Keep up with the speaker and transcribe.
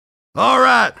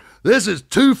Alright, this is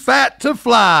too fat to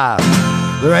fly.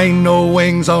 There ain't no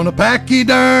wings on a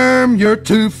pachyderm, you're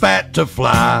too fat to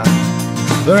fly.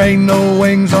 There ain't no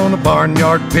wings on a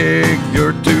barnyard pig,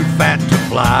 you're too fat to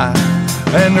fly.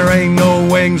 And there ain't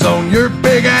no wings on your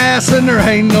big ass, and there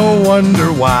ain't no wonder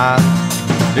why.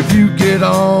 If you get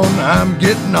on, I'm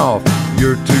getting off,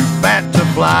 you're too fat to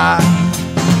fly.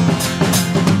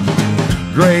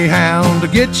 Greyhound to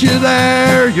get you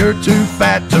there, you're too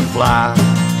fat to fly.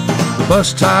 The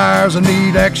bus tires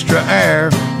need extra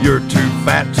air, you're too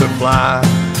fat to fly.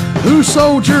 Who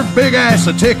sold your big ass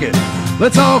a ticket?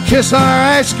 Let's all kiss our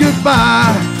ass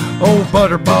goodbye. Old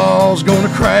Butterball's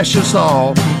gonna crash us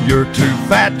all, you're too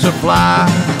fat to fly.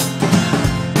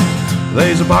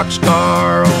 There's a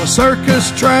boxcar on a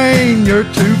circus train,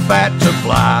 you're too fat to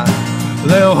fly.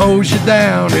 They'll hose you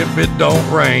down if it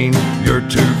don't rain, you're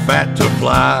too fat to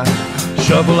fly.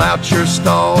 Shovel out your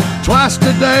stall twice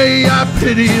today, I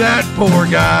pity that poor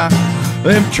guy.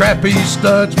 Them trapeze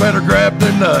studs better grab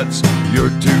their nuts, you're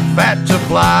too fat to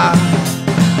fly.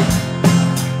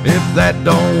 If that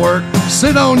don't work,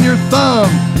 sit on your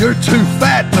thumb, you're too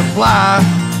fat to fly.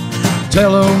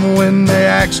 Tell them when they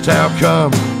ask how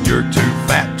come, you're too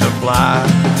fat to fly.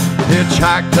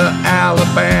 Hitchhike to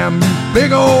Alabama, you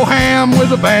big old ham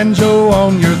with a banjo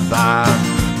on your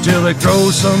thigh. Till they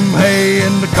throw some hay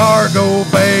in the cargo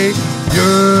bay,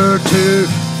 you're too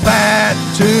fat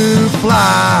to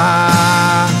fly.